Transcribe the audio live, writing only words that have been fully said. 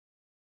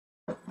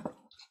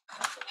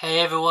Hey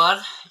everyone,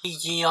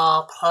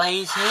 EGR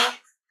Plays here,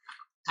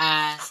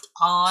 and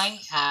I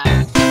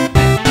am just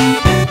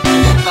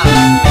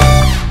about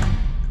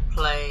to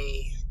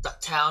play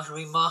DuckTales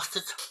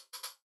Remastered.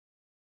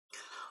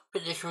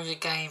 But this was a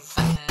game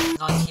back in the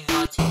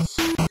 1990s.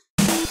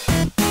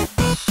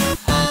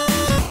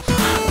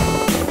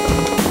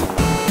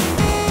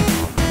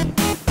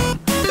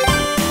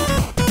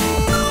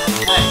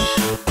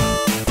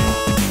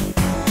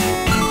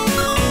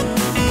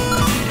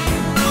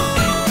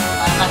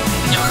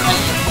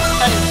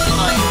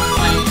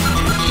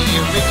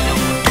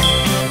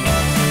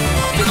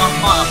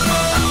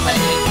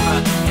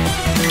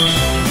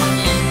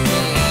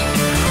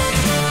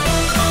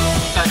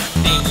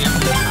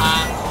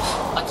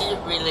 I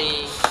didn't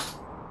really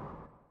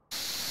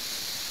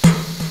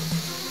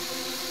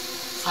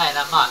play it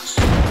that much,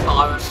 but I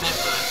remember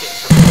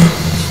bits of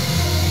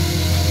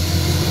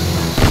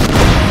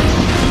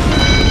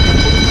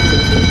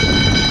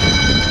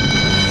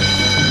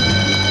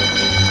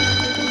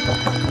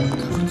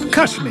it.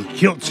 Cuss me,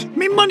 Hilts.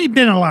 Me money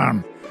bin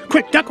alarm.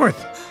 Quick,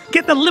 Duckworth,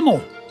 get the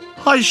limo.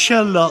 I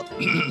shall,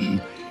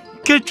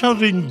 get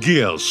her in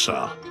gear,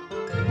 sir.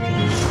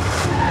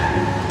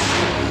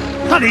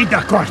 Hurry,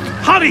 Duckworth,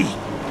 hurry!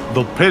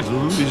 The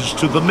pedal is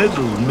to the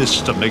metal,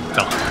 Mr.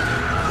 McDuck.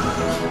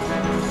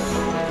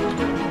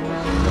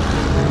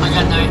 I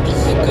don't know if this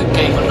is a good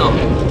game or not,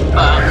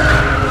 but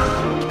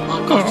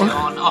I've got it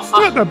on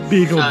offer. Not the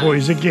Beagle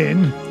Boys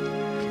again.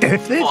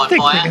 If they think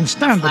they can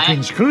stand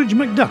between Scrooge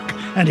McDuck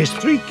and his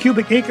 3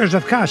 cubic acres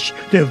of cash,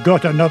 they've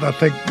got another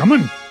thing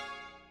coming.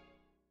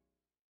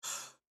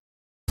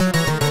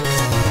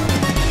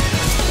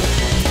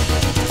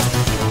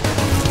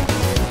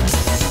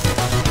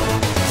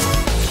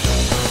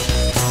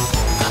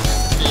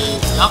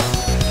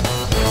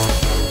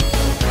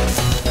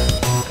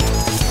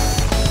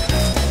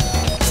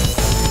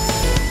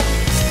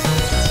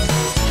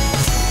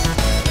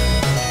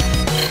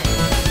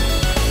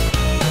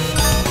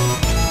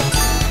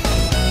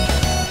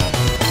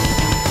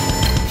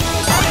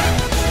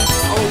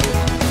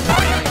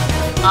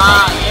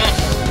 Ah, yes.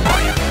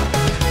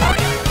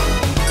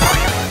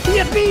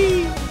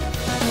 Yippee!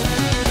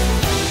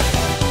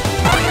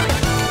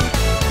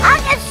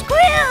 Uncle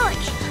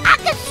Scrooge!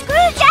 Uncle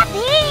Scrooge up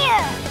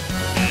here!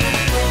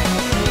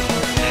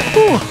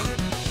 Oh,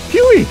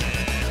 Huey!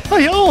 Are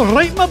you all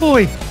right, my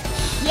boy?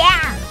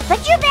 Yeah,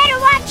 but you better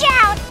watch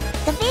out!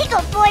 The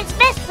Beagle Boys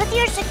messed with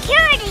your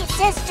security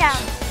system!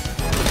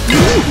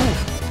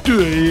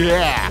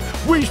 Yeah,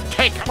 we've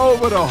taken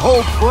over the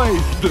whole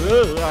place.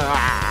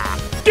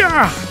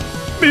 Yeah,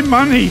 me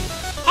money.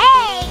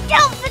 Hey,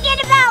 don't forget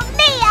about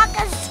me,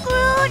 Uncle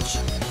Scrooge!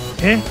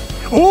 Eh?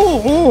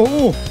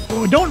 Oh,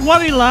 don't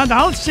worry, lad,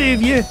 I'll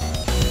save you.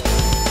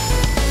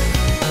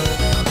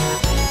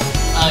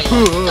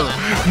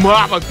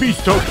 Mama, be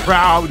so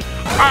proud.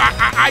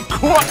 I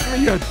caught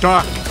me a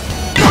duck.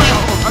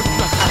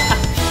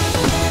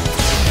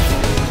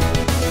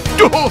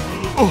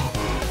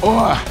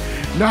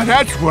 Now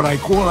that's what I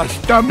call a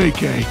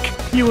stomach ache.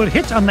 You were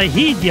hit on the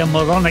head, you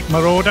moronic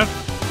marauder.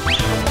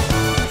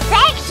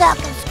 Thanks,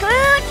 Uncle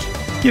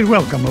Scrooge! You're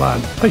welcome,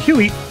 lad.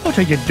 Huey, what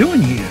are you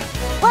doing here?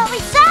 Well, we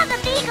saw the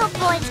Beagle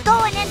Boys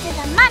going into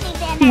the money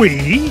bin.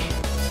 We?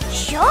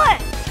 Sure,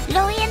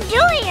 Louie and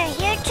Dewey are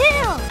here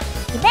too.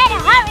 You better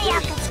hurry,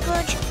 Uncle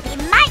Scrooge. We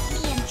might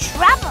be in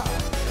trouble.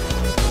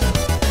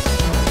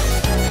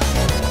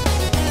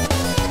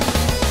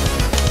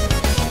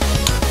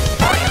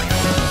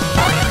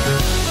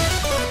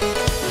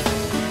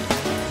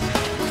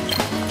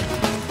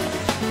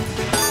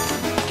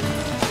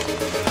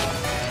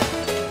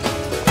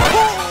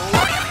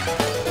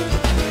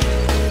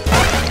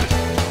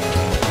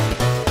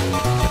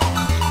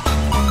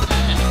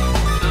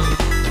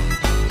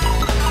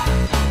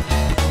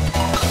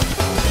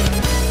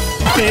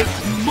 It's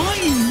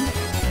mine!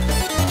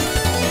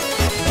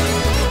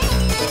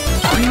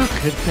 Look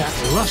at that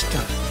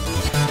luster.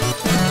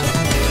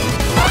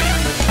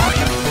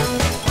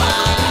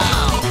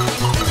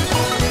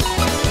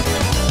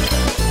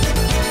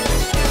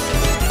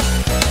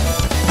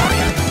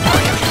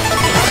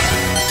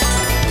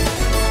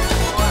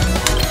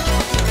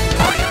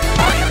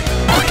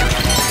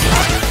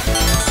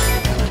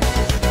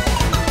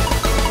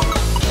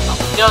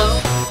 Go.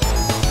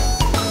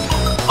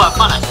 Quite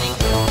fun, I think.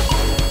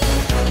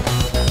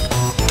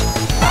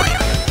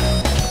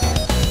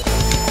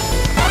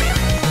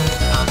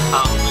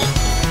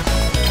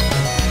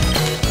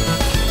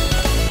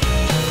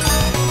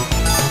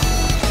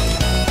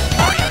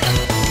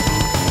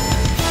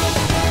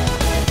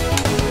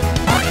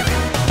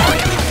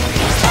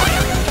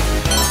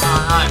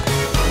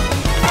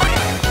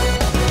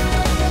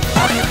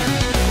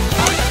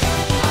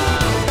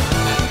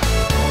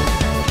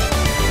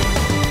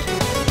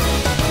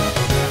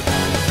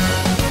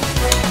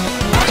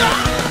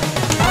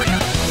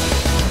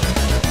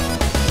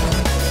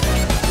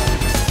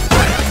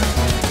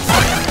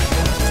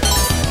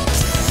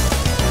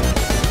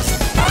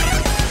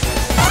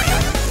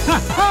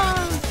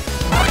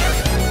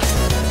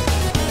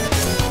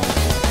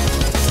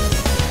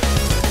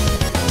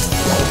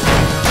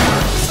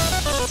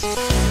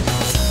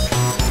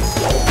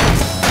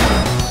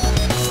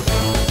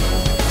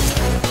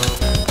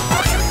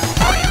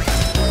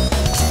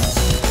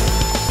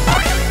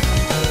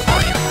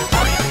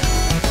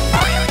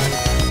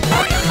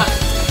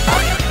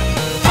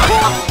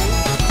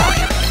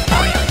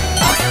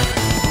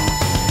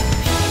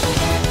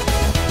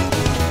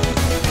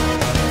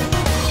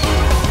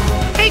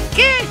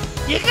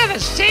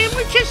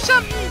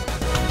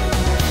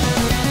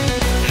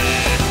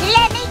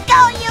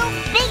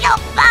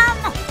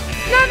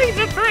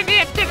 leaving for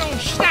that little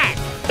snack.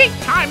 Big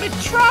time in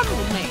trouble,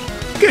 man.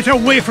 Get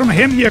away from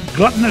him, you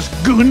gluttonous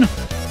goon.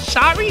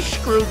 Sorry,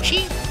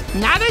 Scroogey.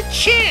 Not a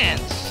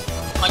chance.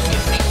 What do you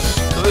think,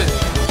 Scrooge?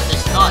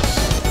 This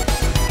nice.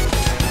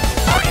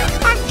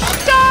 I'm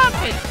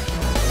starving.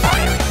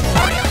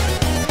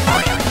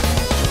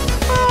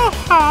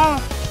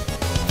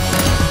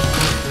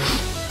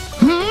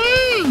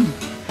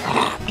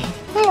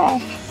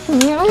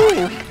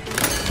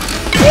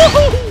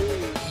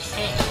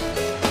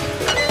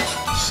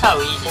 So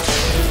easy.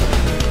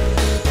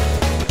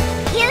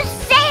 You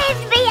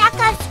saved me,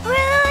 Uncle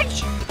Scrooge!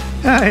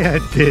 Aye, I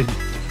did.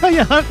 Are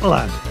you hurt,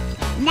 lad?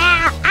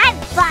 Nah, I'm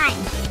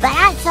fine. But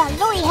I saw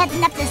Louie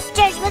heading up the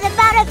stairs with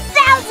about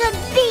 1,000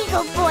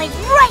 Beagle Boys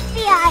right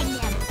behind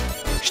him.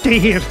 Stay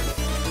here.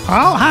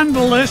 I'll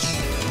handle this.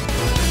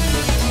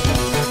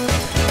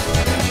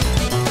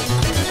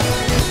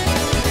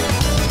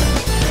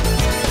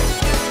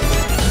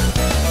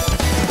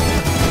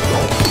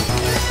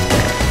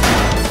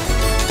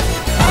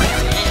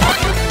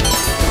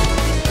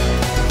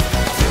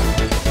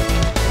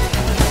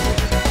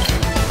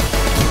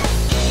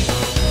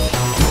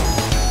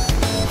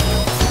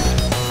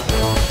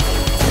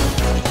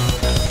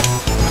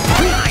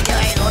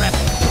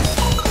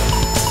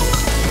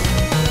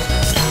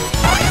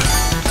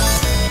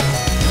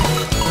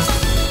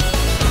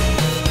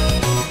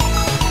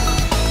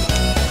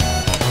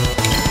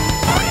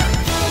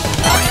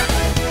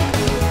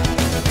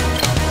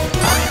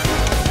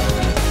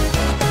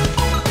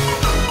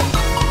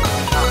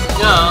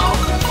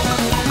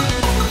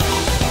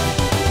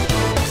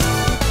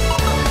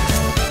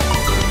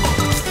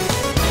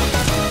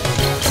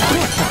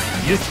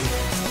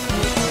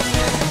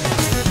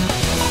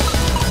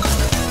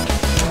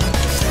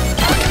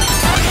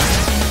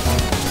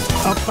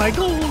 Up I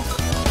go.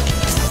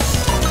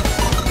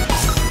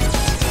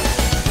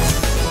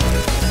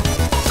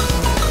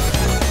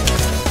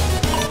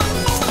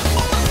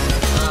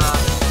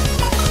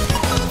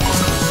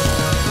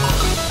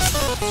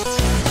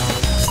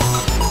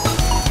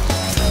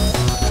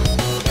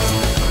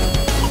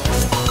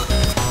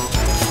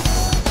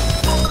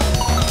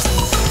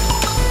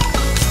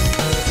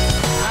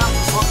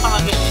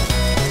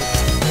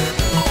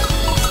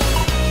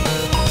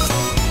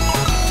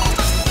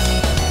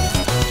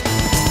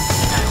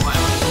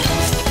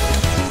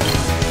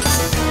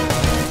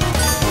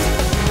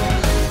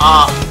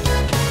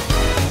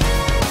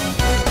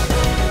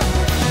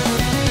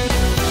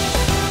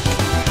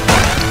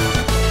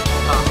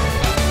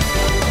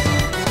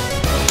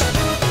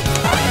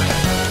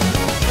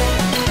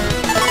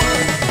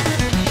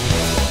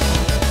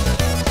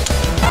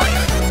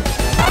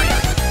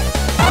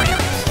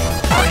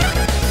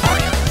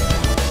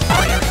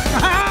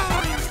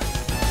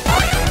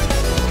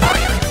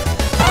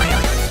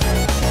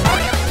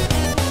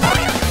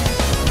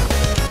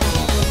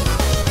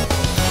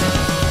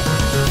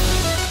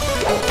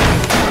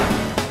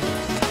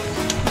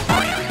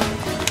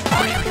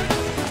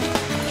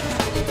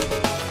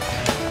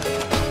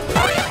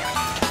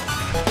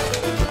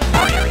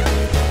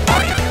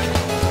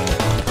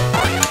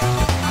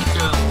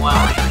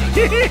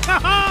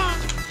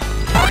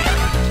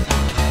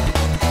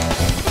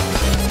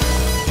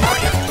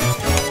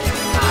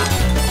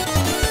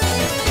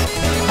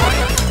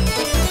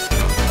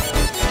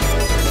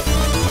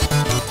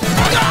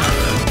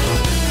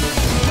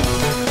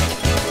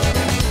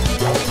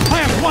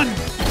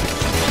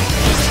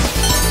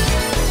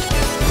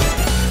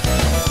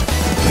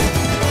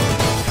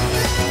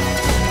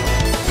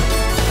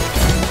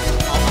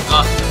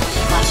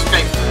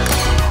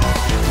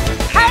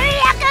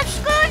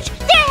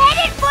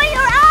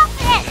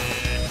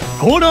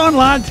 Hold on,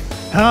 lad.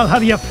 I'll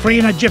have you free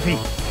in a jiffy.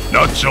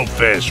 Not so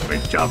fast,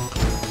 McDuck.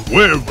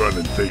 We're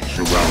running things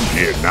around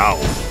here now.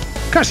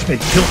 Cuss me,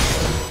 kilt.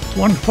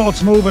 One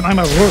false move and I'm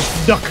a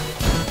roast duck.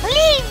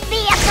 Leave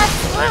me, Uncle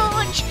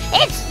Scrooge.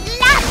 It's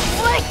not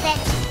worth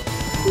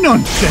it.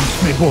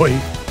 Nonsense, me boy.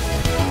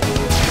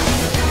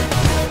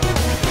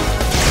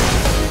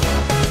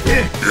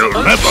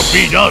 You'll never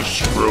beat us,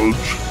 Scrooge.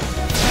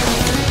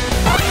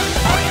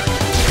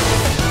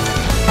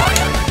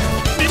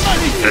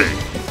 Hey,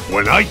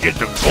 when I get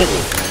the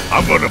gold,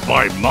 I'm gonna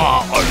buy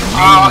Ma a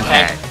new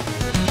hat.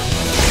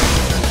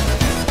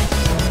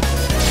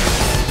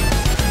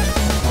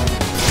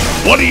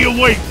 What are you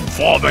waiting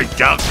for,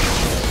 McDuck?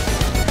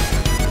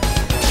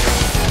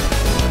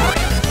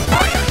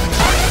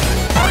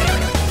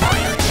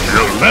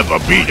 You'll never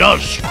beat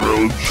us,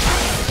 Scrooge.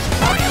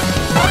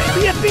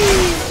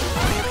 Yippee!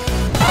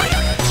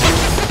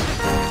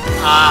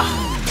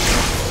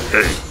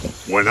 Hey,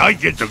 when I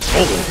get the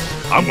gold,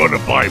 I'm gonna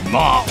buy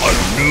Ma a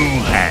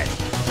new hat.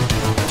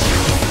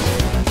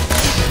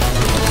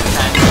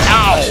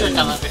 I should have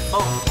done that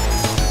before.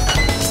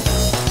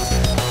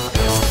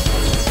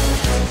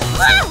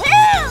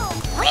 Woohoo!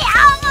 We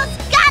almost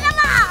got them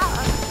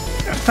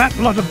all! A fat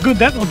lot of good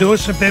that'll do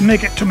us if they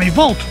make it to me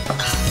vault.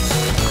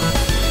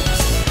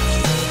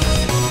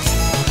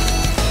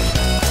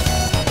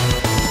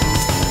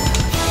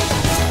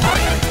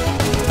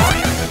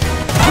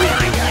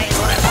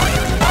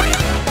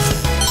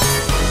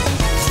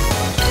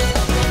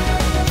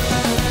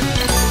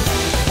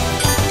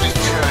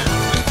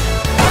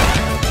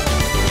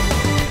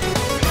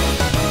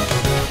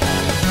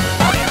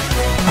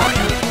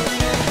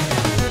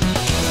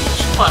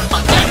 Well,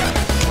 okay.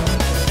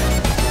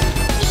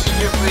 This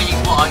isn't really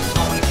what I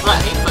normally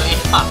play, but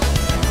it's fun.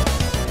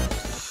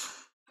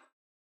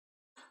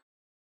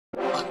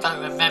 I don't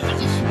remember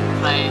this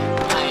playing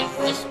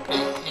this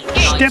bit in the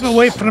Step 90s.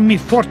 away from me,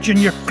 Fortune,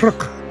 you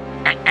crook.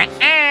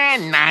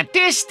 Not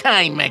this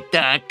time,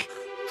 McDuck.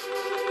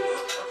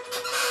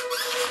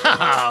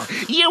 Oh,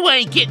 you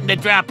ain't getting the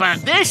drop on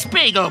this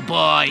big ol'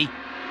 boy.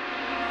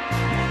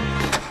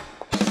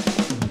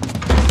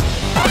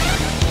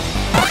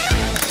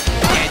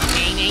 That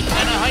thing ain't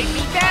gonna hurt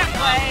me that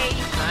way.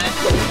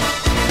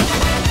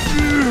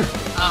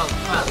 Oh,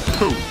 crap.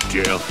 Oh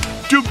dear.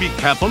 Do be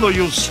careful or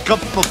you'll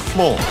scuff the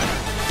floor.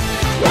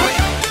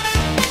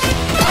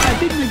 I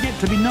didn't get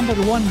to be number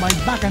one by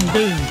backing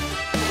down.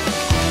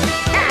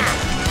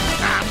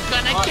 I'm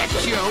gonna get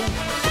you.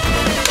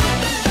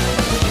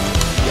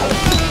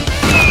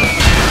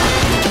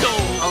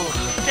 Oh,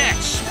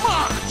 that's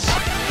smart.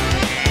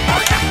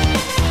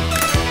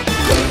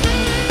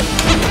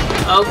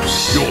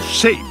 Oops. Your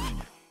safe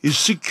is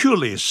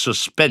securely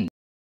suspended.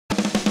 I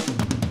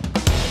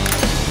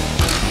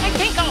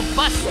think I'll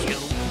bust you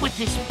with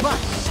this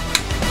bus.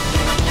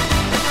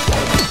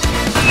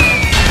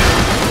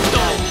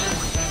 Oh,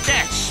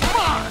 that's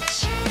smart.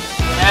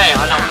 Hey, I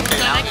know what I'm to do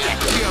now. gonna get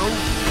you.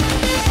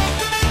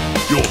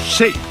 Your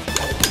safe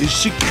is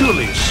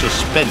securely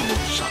suspended,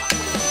 sir.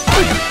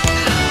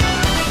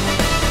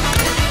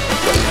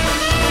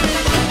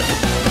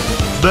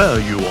 There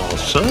you are,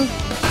 sir.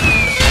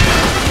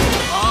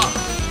 Oh,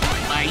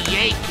 my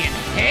aching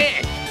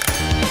head.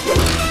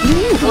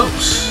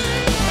 Oops.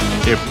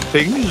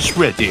 Everything is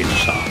ready,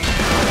 sir.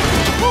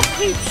 Who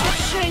keeps a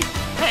safe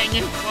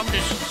hanging from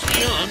the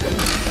ceiling?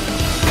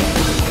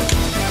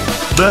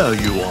 There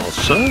you are,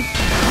 sir.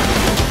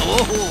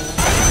 Oh,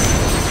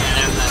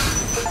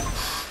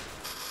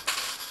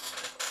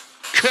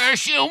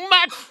 curse you,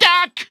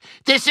 McDuck!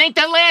 This ain't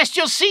the last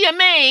you'll see of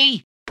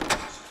me.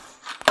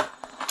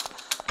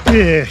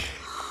 Yeah,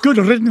 good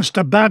riddance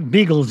to bad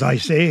beagles, I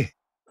say.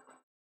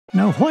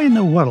 Now, why in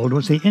the world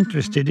was he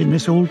interested in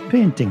this old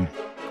painting?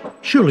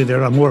 Surely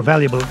there are more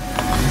valuable...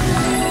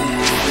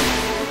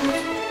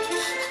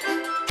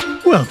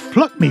 Well,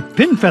 pluck me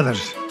pin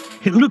feathers.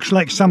 It looks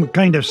like some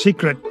kind of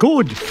secret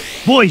code.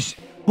 Boys!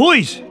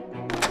 Boys!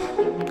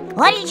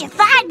 What did you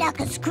find,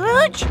 Uncle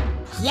Scrooge?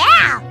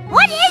 Yeah,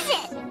 what is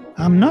it?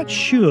 I'm not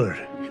sure,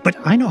 but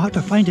I know how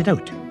to find it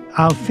out.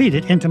 I'll feed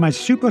it into my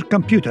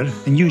supercomputer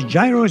and use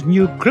Gyro's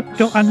new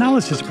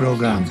crypto-analysis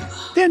program.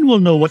 Then we'll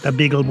know what the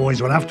Beagle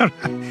Boys were after.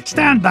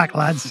 Stand back,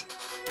 lads.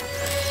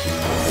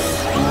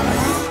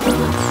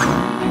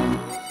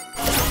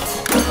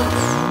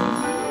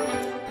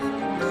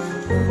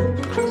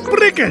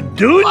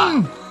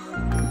 Brigadoon!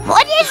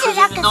 What is it, Because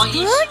Uncle it's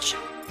nice. Scrooge?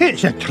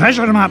 It's a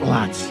treasure map,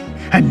 lads.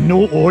 And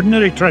no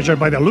ordinary treasure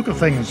by the look of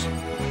things.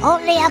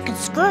 Only Uncle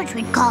Scrooge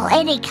would call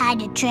any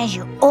kind of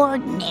treasure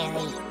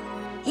ordinary.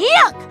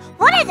 Look!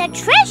 One of the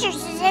treasures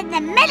is in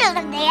the middle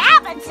of the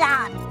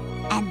Amazon.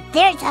 And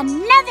there's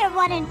another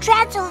one in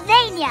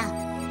Transylvania.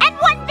 And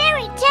one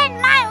buried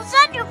 10 miles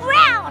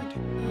underground.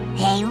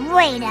 Hey,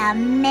 wait a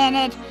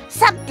minute.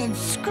 Something's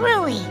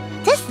screwy.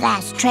 This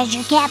last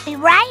treasure can't be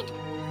right.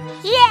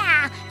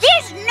 Yeah,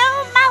 there's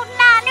no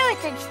mountain on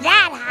Earth that's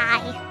that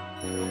high.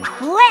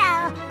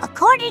 Well,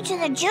 according to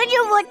the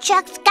Junior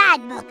Woodchuck's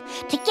guidebook,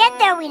 to get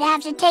there we'd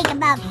have to take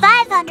about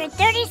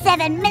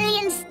 537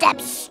 million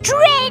steps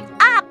straight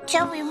up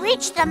till we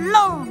reach the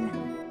moon.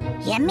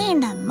 You mean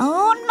the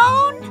moon?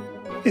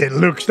 It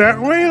looks that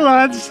way,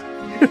 lads.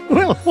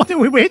 Well, what are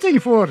we waiting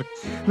for?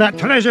 That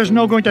treasure's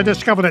not going to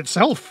discover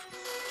itself.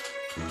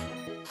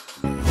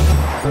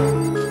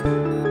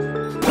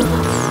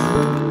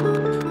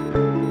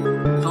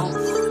 Oh,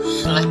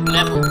 select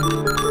level.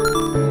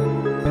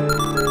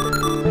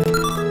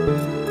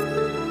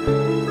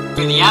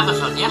 Do the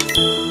Amazon, yeah?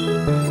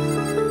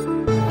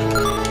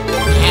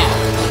 Yeah.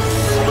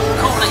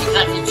 Can't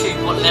exactly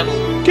choose what level.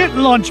 Get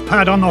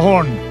Launchpad on the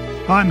horn.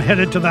 I'm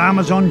headed to the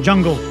Amazon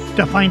jungle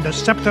to find the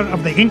scepter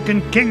of the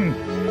Incan king.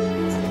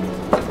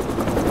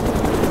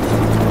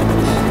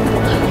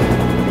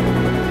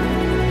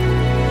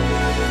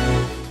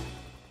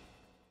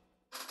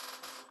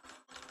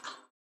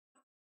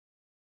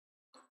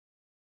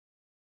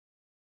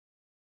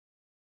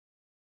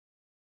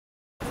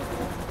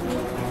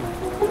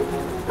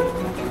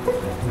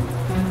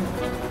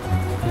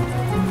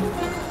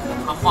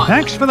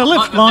 Thanks for the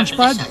lift,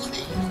 Launchpad.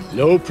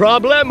 No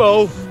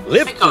problemo.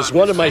 Lift is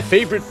one of my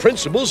favorite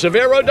principles of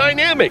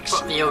aerodynamics.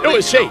 Oh,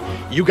 say,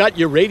 you got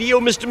your radio,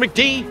 Mr.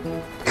 McD?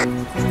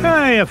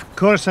 Aye, of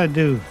course I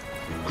do.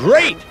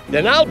 Great!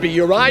 Then I'll be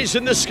your eyes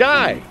in the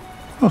sky.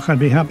 Oh, I'd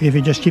be happy if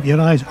you just keep your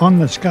eyes on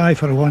the sky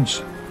for once.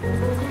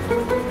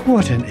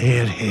 What an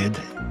airhead.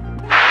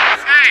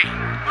 Hey,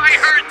 I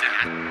heard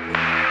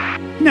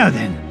that. Now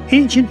then,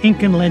 ancient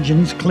Incan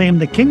legends claim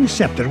the king's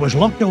scepter was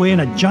locked away in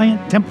a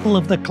giant temple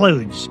of the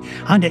clouds,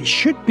 and it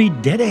should be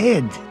dead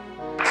ahead.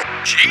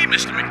 Gee,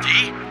 Mr.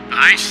 McD,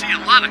 I see a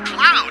lot of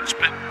clouds,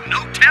 but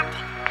no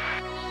temple.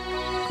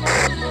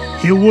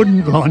 You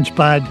wouldn't,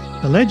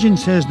 Launchpad. The legend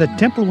says the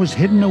temple was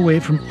hidden away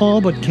from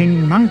all but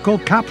King Manco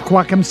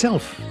Capquack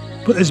himself.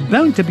 But there's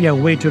bound to be a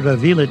way to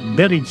reveal it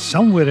buried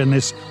somewhere in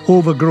this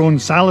overgrown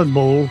salad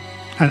bowl.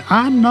 And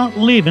I'm not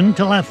leaving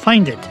till I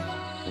find it.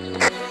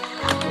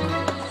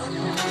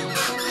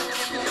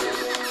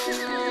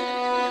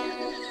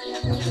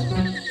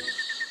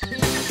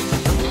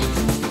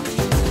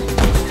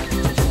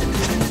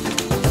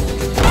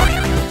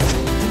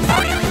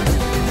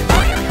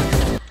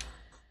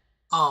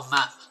 Oh,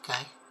 map,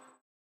 okay.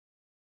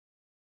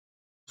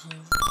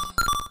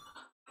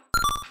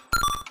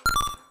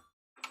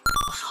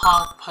 What's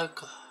hard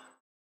poker?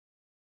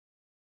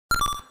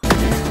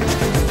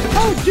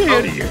 How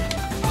dare you!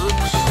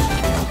 Oops.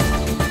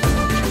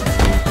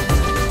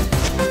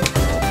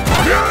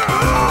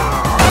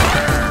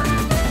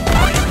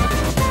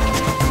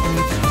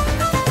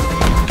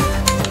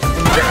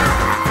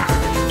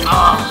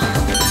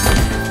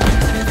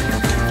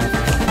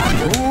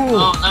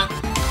 Oh, no.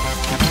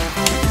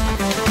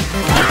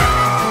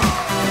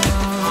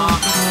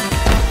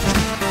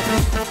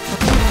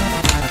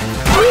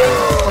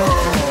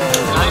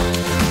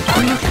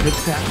 Look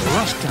at that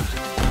roster.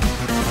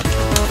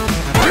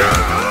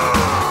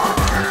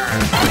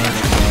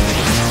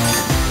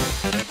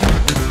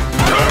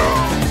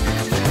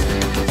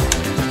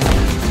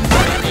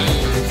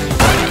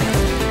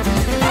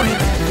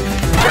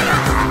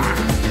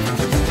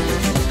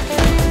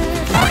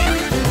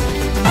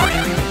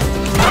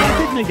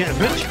 Get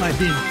rich by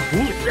being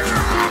foolish.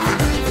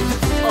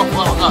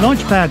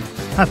 Launchpad,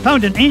 I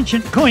found an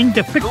ancient coin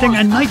depicting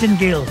a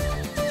nightingale.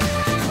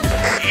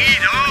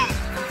 Edo!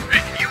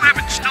 You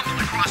haven't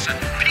stumbled across a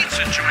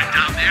pizza joint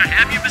down there,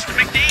 have you, Mr.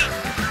 McD?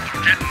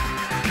 I'm getting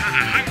kind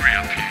of hungry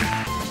up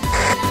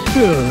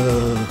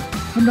here.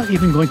 I'm not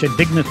even going to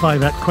dignify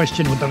that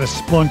question with a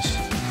response.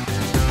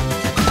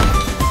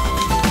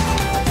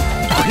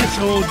 This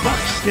old buck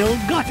still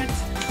got it.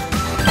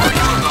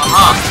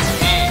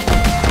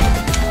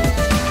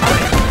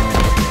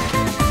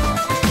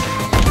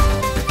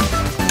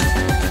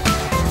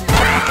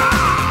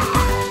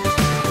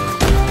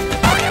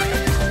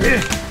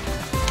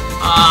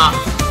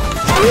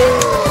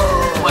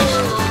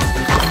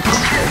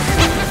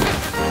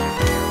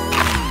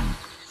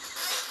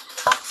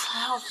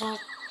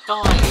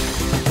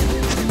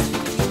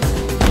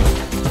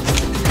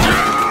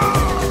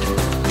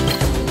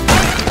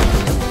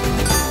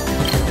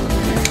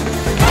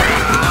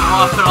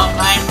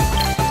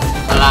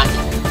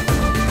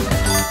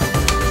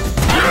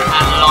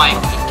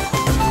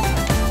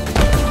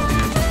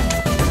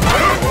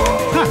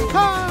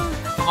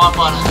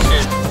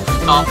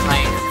 Stop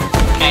playing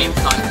games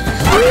like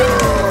this.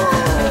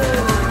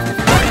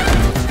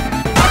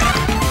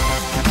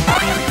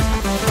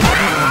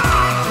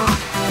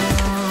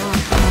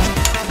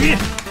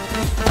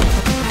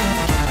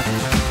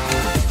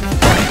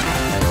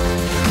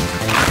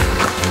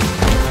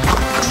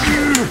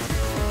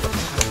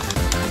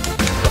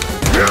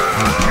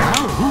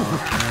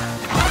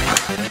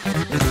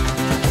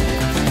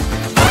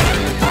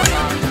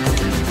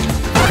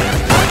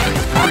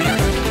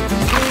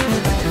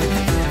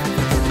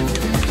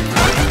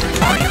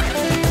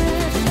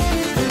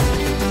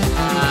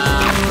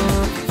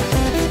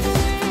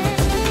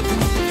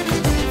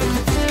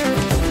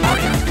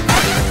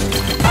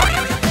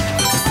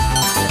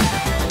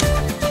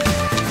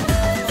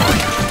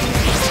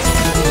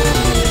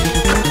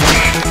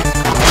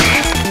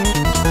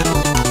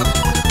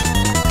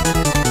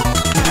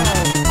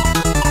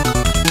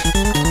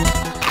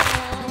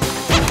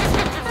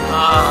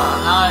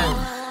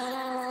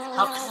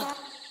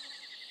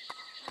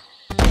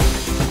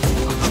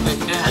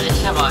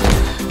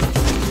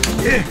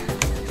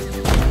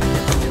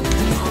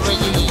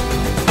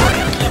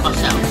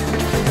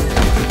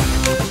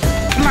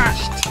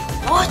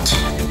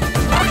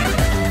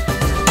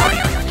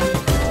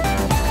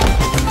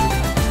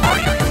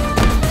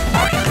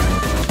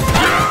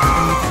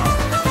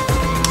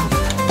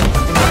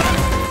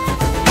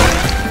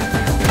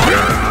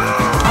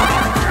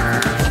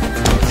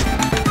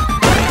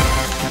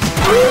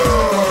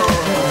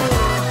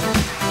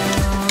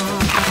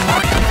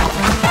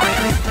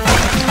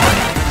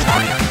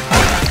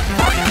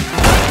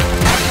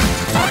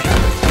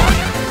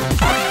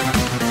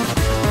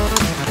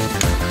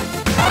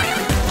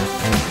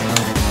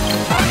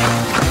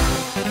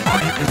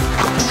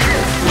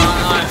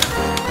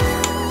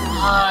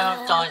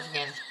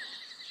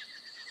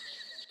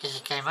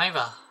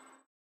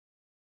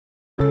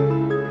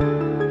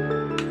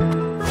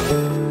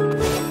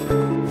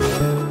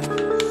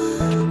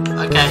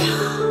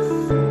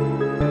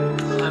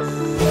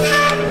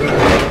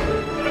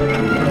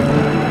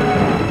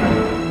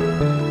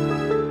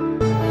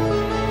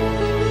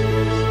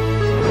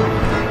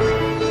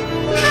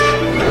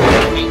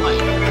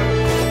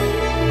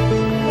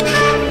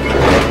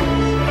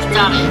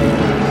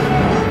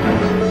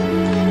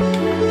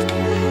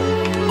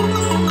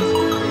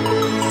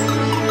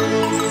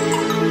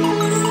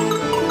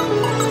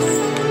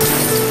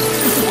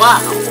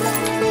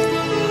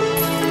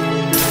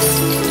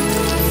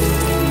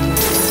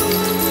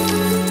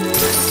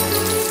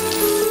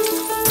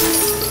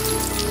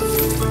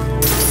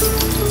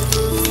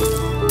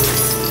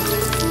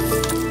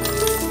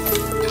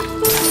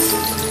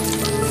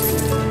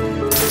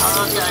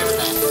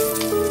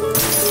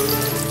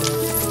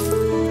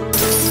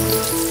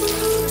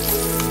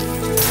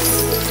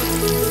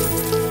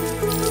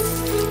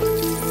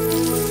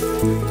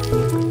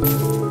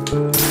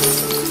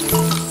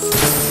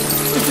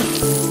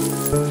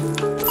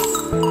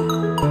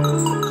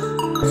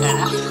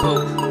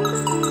 cool.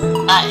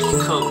 That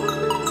is cool.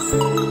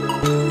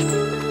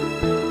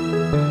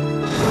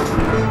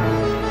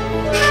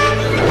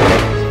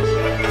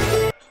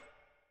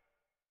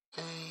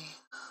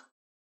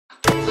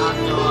 How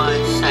do I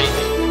save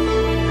it?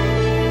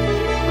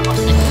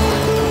 What's this?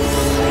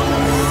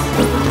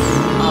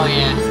 Oh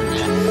yeah,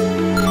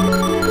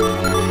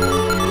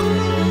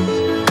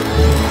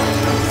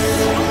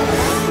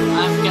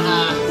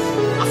 yeah.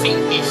 I think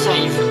it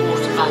saves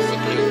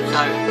automatically,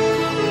 so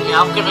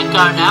yeah, I'm gonna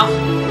go now.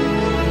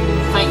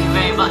 Thank you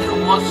very much for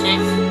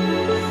watching.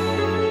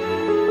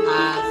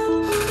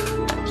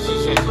 See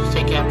you soon.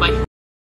 Take care, bye.